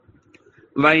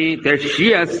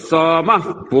वैतिष्यः सोमः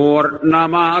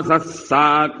पूर्णमासः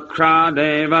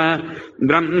साक्षादेव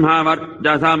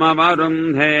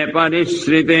ब्रह्मवर्चसमवरुन्धे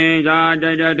परिश्रिते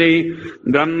जायजति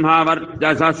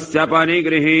ब्रह्मवर्चसस्य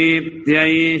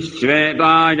परिगृहीत्यै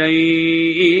श्वेतायै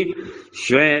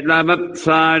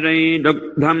श्वेतवत्सायै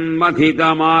दुग्धम्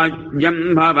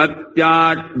मथितमाज्यम्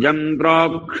भवत्याज्यम्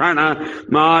प्रोक्षणमाद्येन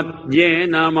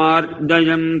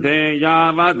मार्जयन्ते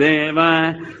यावदेव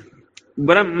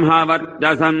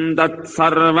ब्रह्मवर्चसम्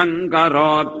तत्सर्वम्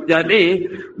करोत्यति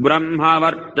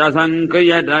ब्रह्मवर्चसम्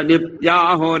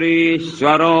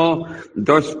क्रियतदित्याहुरीश्वरो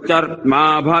दुश्चर्मा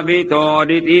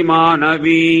भवितोरिति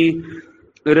मानवी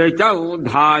ऋचौ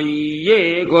धाय्ये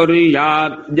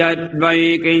कुर्याद्यद्वै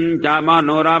किञ्च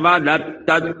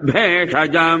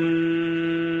मनुरवदत्तद्भेषजम्